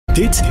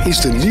Dit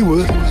is de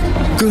nieuwe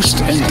Kust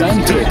en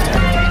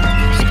Duintrack.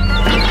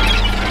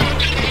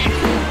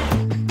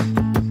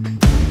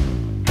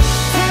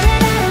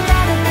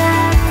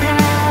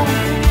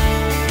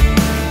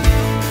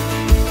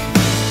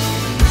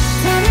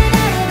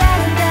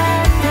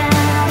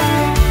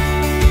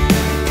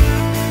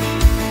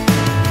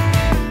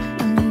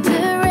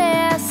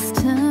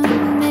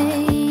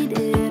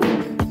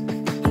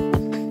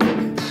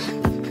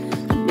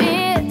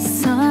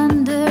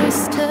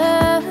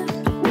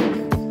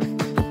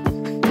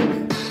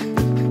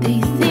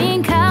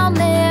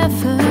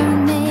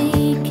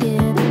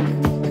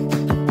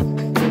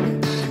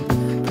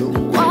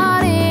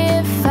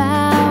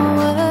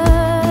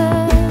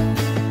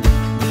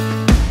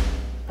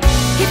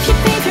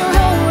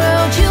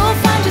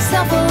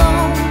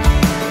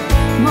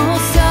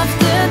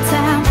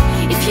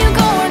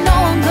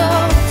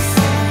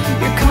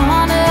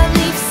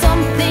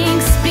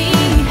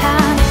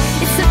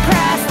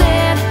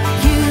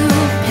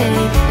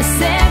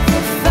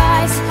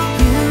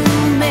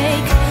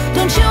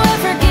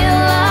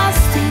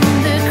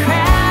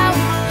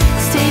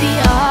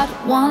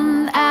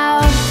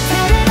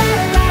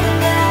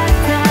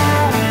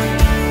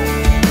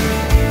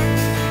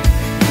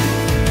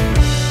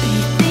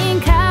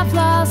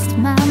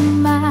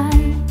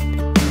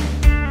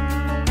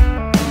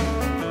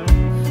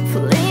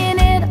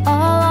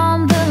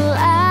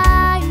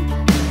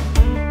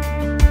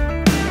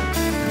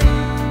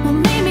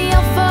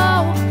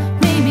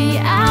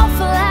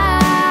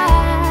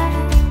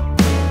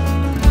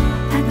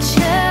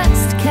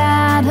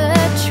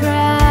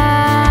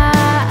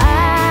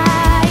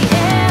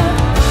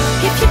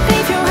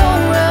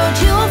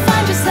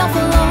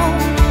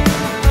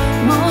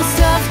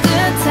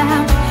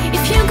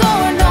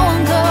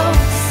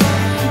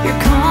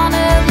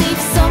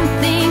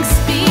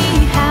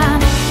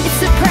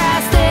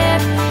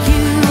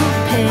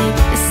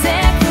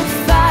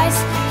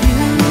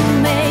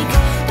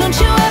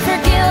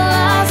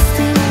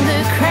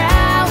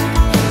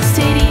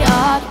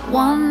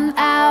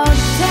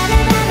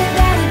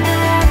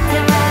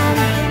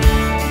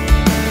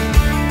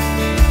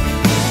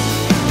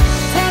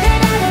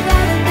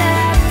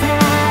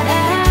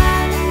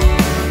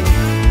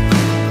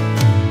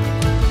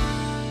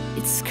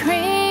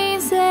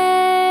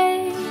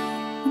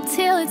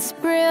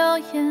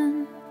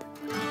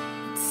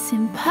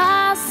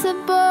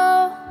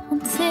 Impossible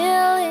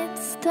until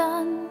it's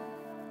done.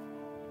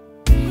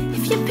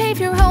 If you pave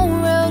your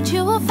own road,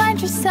 you will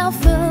find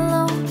yourself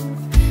alone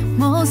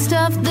most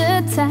of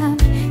the time.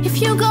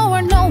 If you go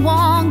where no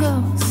one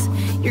goes,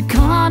 you're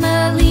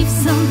gonna leave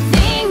some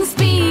things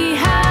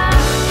behind.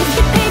 If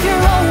you pave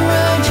your own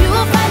road, you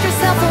will find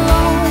yourself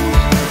alone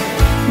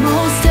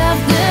most of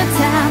the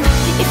time.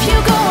 If you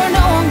go